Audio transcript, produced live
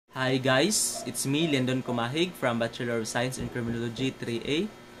Hi guys, it's me, Lyndon Kumahig from Bachelor of Science in Criminology 3A.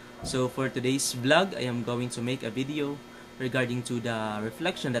 So for today's vlog, I am going to make a video regarding to the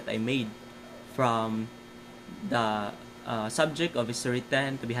reflection that I made from the subject of History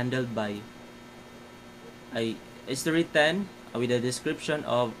 10 to be handled by History 10 with a description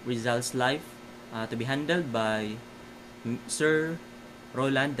of Rizal's life to be handled by Sir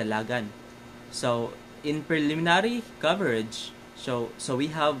Roland Dalagan. So in preliminary coverage, so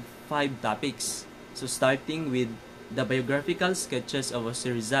we have 5 topics. So starting with the biographical sketches of Jose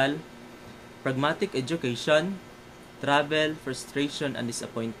Rizal, pragmatic education, travel, frustration and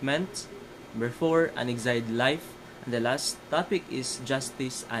disappointment, number 4, an exiled life, and the last topic is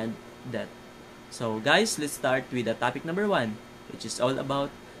justice and death. So guys, let's start with the topic number 1, which is all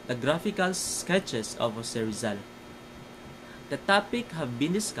about the graphical sketches of Jose Rizal. The topic have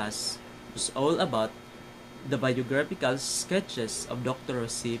been discussed is all about the biographical sketches of Dr.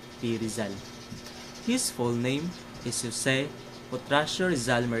 Jose P. Rizal. His full name is Jose Potracio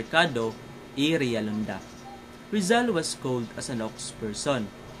Rizal Mercado y Realonda. Rizal was called as an ox person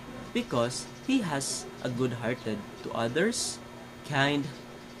because he has a good-hearted to others, kind,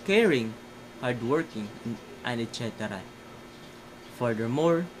 caring, hardworking, and etc.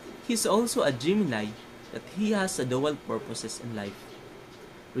 Furthermore, he is also a Gemini that he has a dual purposes in life.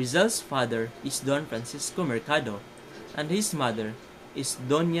 Rizal's father is Don Francisco Mercado and his mother is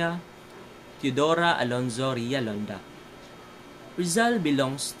Doña Teodora Alonzo Realonda. Rizal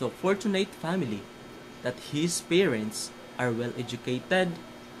belongs to a fortunate family that his parents are well educated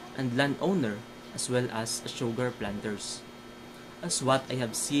and landowner as well as sugar planters. As what I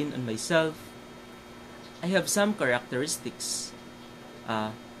have seen on myself, I have some characteristics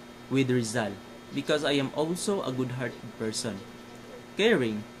with Rizal because I am also a good-hearted person.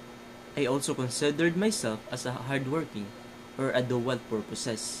 Caring, I also considered myself as a hardworking or a dual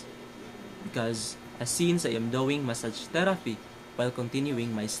purposes because since I am doing massage therapy while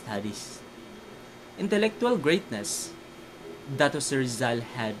continuing my studies. Intellectual greatness that Jose Rizal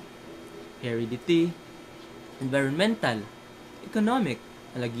had, heredity, environmental, economic,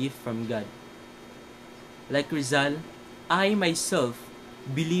 and a gift from God. Like Rizal, I myself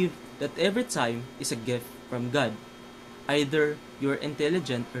believe that every time is a gift from God. Either you're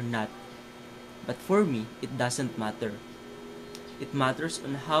intelligent or not. But for me, it doesn't matter. It matters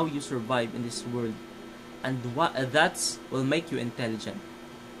on how you survive in this world, and what that will make you intelligent.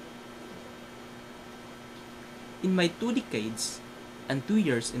 In my 2 decades and 2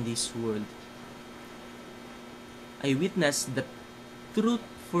 years in this world, I witnessed the truth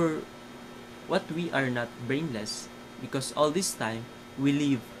for what we are not brainless, because all this time we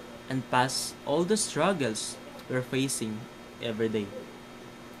live and pass all the struggles we're facing every day.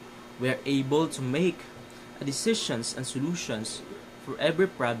 We are able to make decisions and solutions for every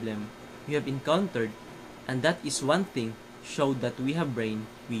problem we have encountered, and that is one thing showed that we have brain,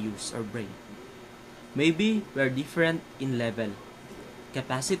 we use our brain. Maybe we are different in level,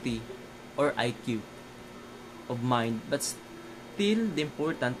 capacity, or IQ of mind, but still the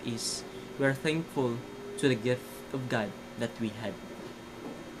important is we are thankful to the gift of God that we had.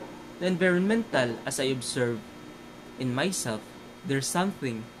 The environmental, as I observe in myself, there's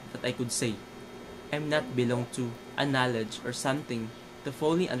something that I could say. I'm not belong to a knowledge or something to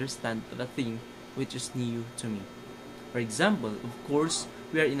fully understand of a thing which is new to me. For example, of course,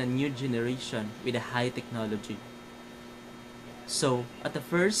 we are in a new generation with a high technology. So, at the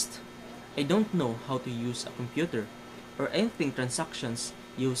first, I don't know how to use a computer or anything transactions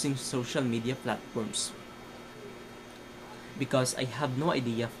using social media platforms because I have no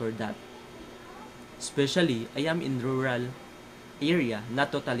idea for that. Especially, I am in rural area,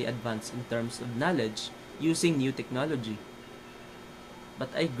 not totally advanced in terms of knowledge using new technology. But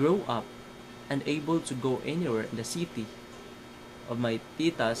I grow up and able to go anywhere in the city of my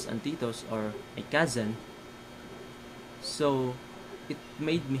titas and titos or my cousin. So, it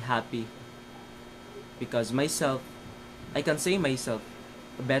made me happy because myself, I can say myself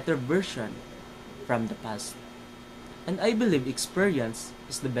a better version from the past. And I believe experience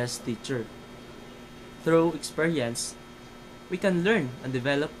is the best teacher. Through experience, we can learn and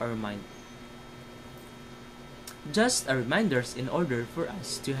develop our mind. Just a reminders in order for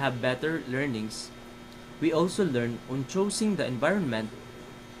us to have better learnings, we also learn on choosing the environment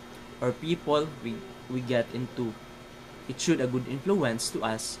or people we get into. It should a good influence to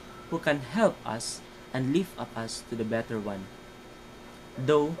us who can help us and lift up us to the better one.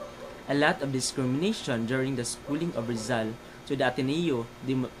 Though, a lot of discrimination during the schooling of Rizal to the Ateneo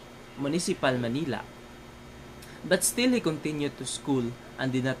de Municipal Manila. But still he continued to school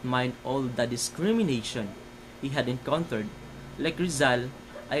and did not mind all the discrimination he had encountered. Like Rizal,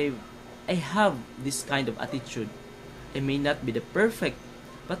 I I have this kind of attitude. I may not be the perfect,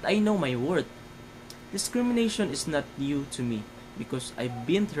 but I know my worth. Discrimination is not new to me because I've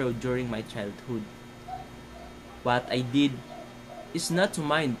been through during my childhood. What I did is not to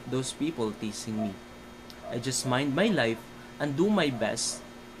mind those people teasing me. I just mind my life and do my best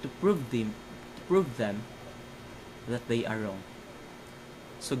to prove them that they are wrong.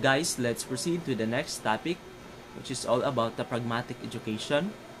 So guys, let's proceed to the next topic, which is all about the pragmatic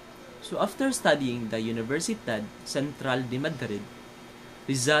education. So after studying the Universidad Central de Madrid,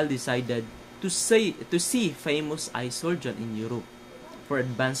 Rizal decided to see famous eye surgeon in Europe for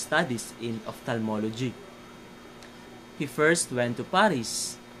advanced studies in ophthalmology. He first went to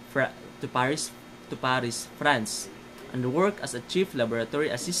Paris, France, and worked as a chief laboratory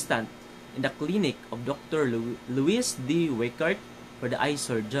assistant in the clinic of Dr. Louis D. Weckert for the eye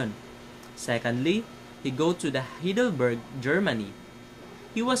surgeon. Secondly, he go to the Heidelberg, Germany.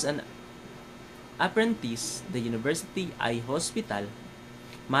 He was an apprentice the University Eye Hospital,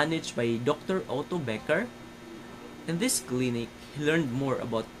 managed by Dr. Otto Becker. In this clinic, he learned more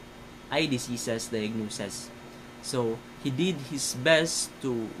about eye diseases diagnosis. So he did his best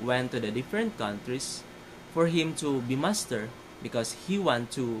to went to the different countries for him to be master because he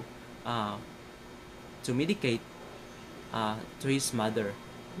want to medicate to his mother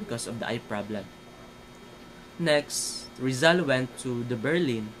because of the eye problem. Next, Rizal went to the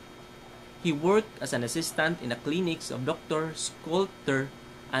Berlin. He worked as an assistant in the clinics of Dr. Skolter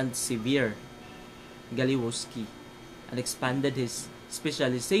and Sevier Galiwowski and expanded his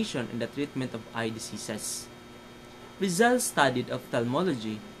specialization in the treatment of eye diseases. Rizal studied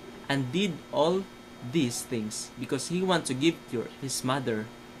ophthalmology and did all these things because he wanted to give cure his mother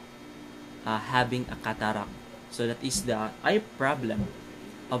having a cataract. So that is the eye problem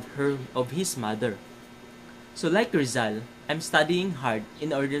of his mother. So like Rizal, I'm studying hard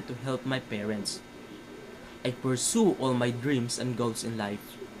in order to help my parents. I pursue all my dreams and goals in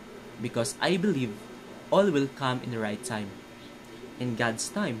life because I believe all will come in the right time. In God's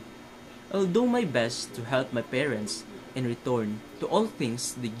time, I'll do my best to help my parents in return to all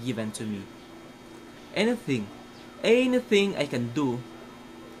things they given to me. Anything I can do,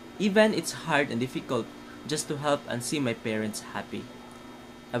 even it's hard and difficult, just to help and see my parents happy.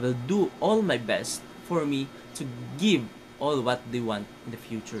 I will do all my best for me to give all what they want in the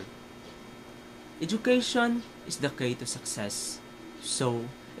future. Education is the key to success. So,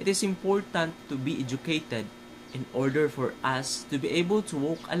 it is important to be educated in order for us to be able to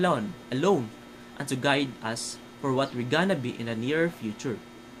walk alone and to guide us for what we're gonna be in the near future.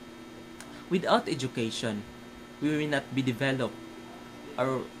 Without education, we will not be developed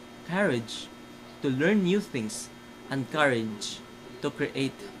our courage to learn new things and courage to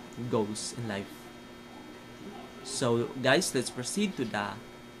create goals in life. So guys, let's proceed to the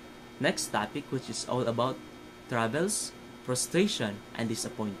next topic, which is all about travels, frustration, and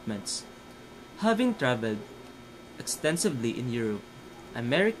disappointments. Having traveled extensively in Europe,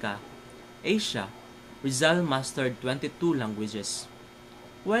 America, Asia, Rizal mastered 22 languages.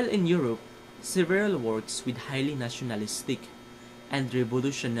 While in Europe, several works with highly nationalistic and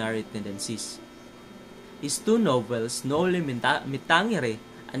revolutionary tendencies. His two novels, Noli Me Tangere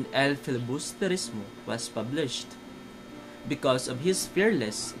and El Filibusterismo, was published. Because of his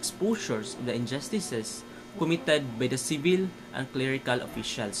fearless exposures of the injustices committed by the civil and clerical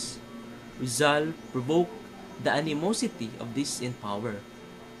officials, Rizal provoked the animosity of those in power.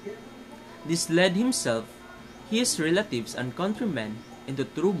 This led himself, his relatives and countrymen into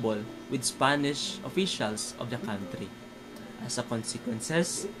trouble with Spanish officials of the country. As a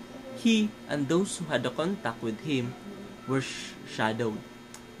consequence, he and those who had a contact with him were shadowed.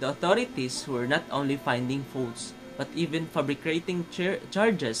 The authorities were not only finding faults but even fabricating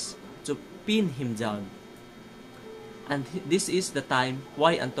charges to pin him down. And this is the time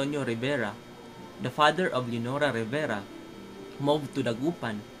why Antonio Rivera, the father of Leonora Rivera, moved to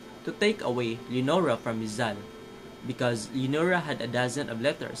Dagupan to take away Leonora from Rizal, because Leonora had a dozen of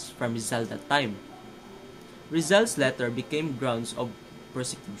letters from Rizal that time. Rizal's letter became grounds of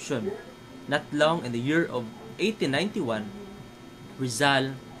persecution. Not long in the year of 1891,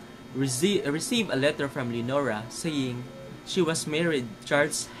 Rizal received a letter from Leonora saying she was married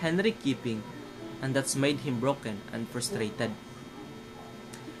Charles Henry Keeping, and that's made him broken and frustrated.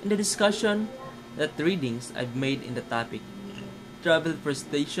 In the discussion that readings I've made in the topic, travel,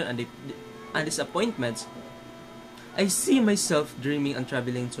 frustration, and disappointments, I see myself dreaming and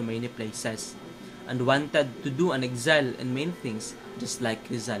traveling to many places, and wanted to do an exile in many things just like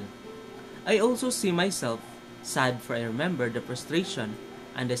Rizal. I also see myself sad, for I remember the frustration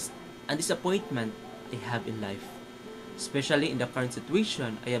and disappointment I have in life. especially in the current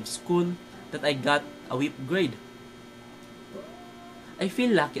situation. I have school that I got a whip grade. I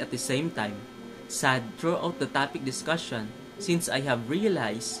feel lucky at the same time, sad throughout the topic discussion since I have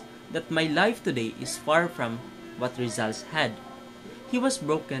realized that my life today is far from what Rizal's had. He was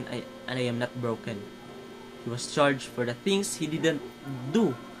broken and I am not broken. He was charged for the things he didn't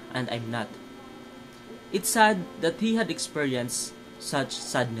do and I'm not. It's sad that he had experienced such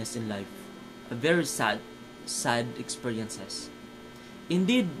sadness in life. A very sad experiences.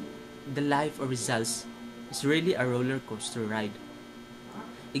 Indeed, the life of Rizal's is really a roller coaster ride.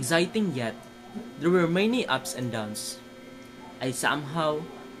 Exciting yet, there were many ups and downs. I somehow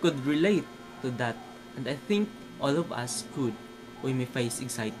could relate to that, and I think all of us could when we face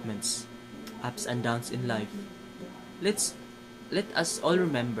excitements, ups and downs in life. Let us all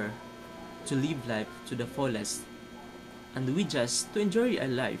remember to live life to the fullest, and we just to enjoy our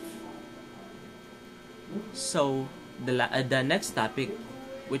life. So, the next topic,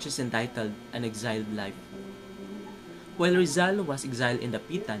 which is entitled An Exiled Life. While Rizal was exiled in the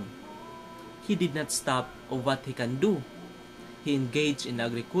Pitan, he did not stop of what he can do. He engaged in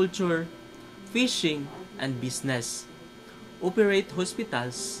agriculture, fishing, and business, operated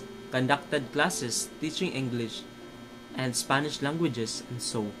hospitals, conducted classes teaching English and Spanish languages, and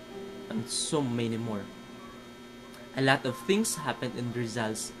so many more. A lot of things happened in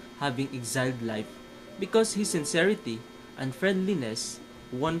Rizal's having exiled life because his sincerity and friendliness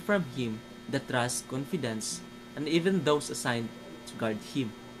won from him the trust, confidence, and even those assigned to guard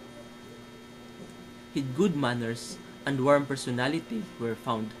him. His good manners and warm personality were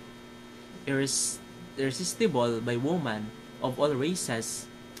found irresistible by women of all races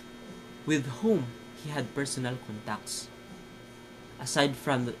with whom he had personal contacts. Aside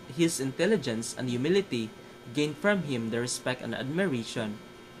from his intelligence and humility, gained from him the respect and admiration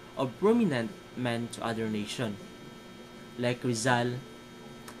of prominent men to other nations. Like Rizal,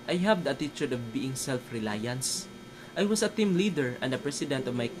 I have the attitude of being self-reliance. I was a team leader and the president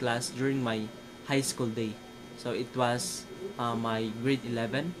of my class during my high school day. So it was my grade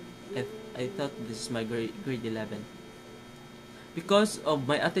 11. I thought this is my grade 11. Because of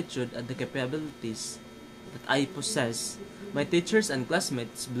my attitude and the capabilities that I possess, my teachers and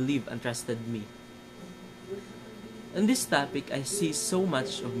classmates believed and trusted me. In this topic, I see so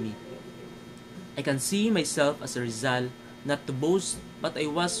much of me. I can see myself as a Rizal, not to boast, but I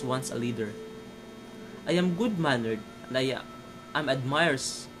was once a leader. I am good-mannered and I am admired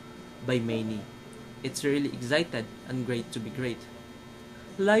by many. It's really excited and great to be great.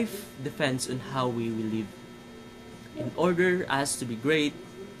 Life depends on how we will live. In order us to be great,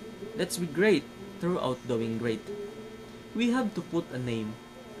 let's be great throughout doing great. We have to put a name.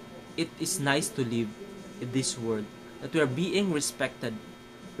 It is nice to live in this world, that we are being respected,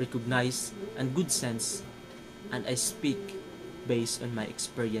 recognized, and good sense, and I speak based on my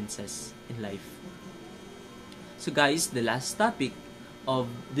experiences in life. So guys, the last topic of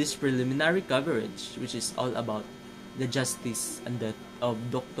this preliminary coverage, which is all about the justice and death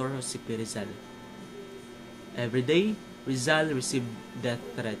of Dr. Jose P. Rizal. Every day, Rizal received death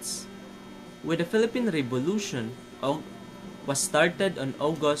threats. When the Philippine Revolution was started on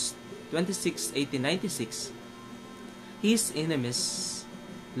August 26, 1896, his enemies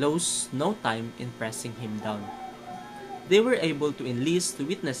lost no time in pressing him down. They were able to enlist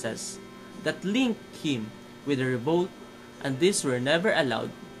witnesses that linked him with the revolt, and these were never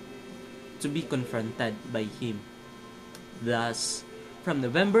allowed to be confronted by him. Thus, from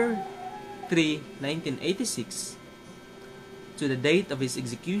November 3, 1986 to the date of his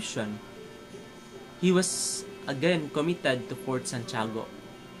execution, he was again committed to Fort Santiago.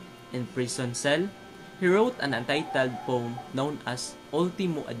 In prison cell, he wrote an untitled poem known as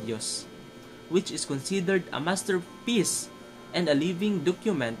Ultimo Adios, which is considered a masterpiece and a living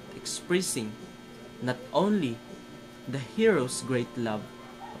document expressing not only the hero's great love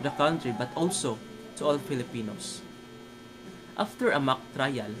of the country but also to all Filipinos. After a mock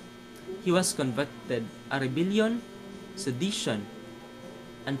trial, he was convicted of rebellion, sedition,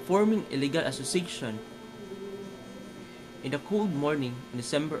 and forming illegal association. In the cold morning in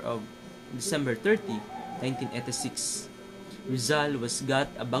December 30, 1986, Rizal was got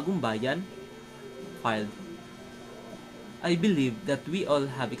a Bagong Bayan filed. I believe that we all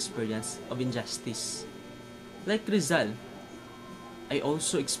have experience of injustice. Like Rizal, I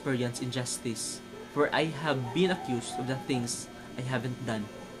also experience injustice, for I have been accused of the things I haven't done.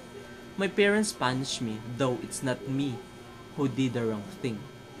 My parents punish me, though it's not me who did the wrong thing.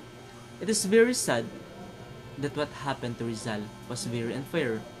 It is very sad that what happened to Rizal was very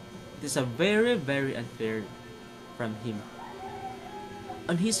unfair. It is a very, very unfair from him.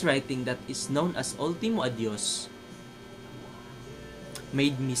 On his writing that is known as Ultimo Adios,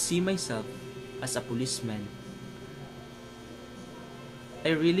 made me see myself as a policeman. I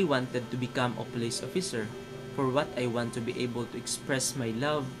really wanted to become a police officer for what I want to be able to express my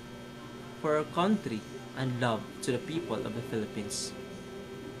love for our country and love to the people of the Philippines.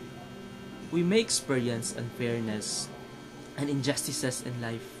 We may experience unfairness and injustices in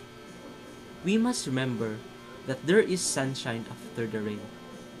life. We must remember that there is sunshine after the rain.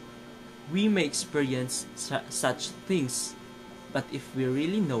 We may experience such things, but if we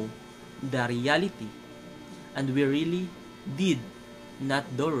really know the reality and we really did not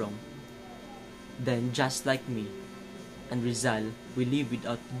do wrong, then just like me and Rizal, we live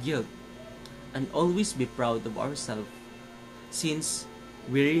without guilt and always be proud of ourselves since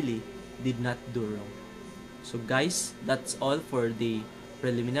we really did not do wrong. So guys, that's all for the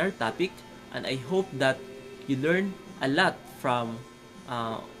preliminary topic, and I hope that you learn a lot from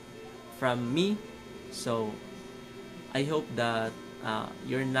me. So I hope that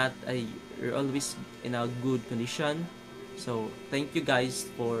you're always in a good condition. So thank you guys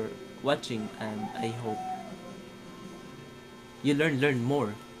for watching, and I hope you learn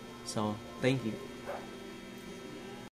more. So thank you.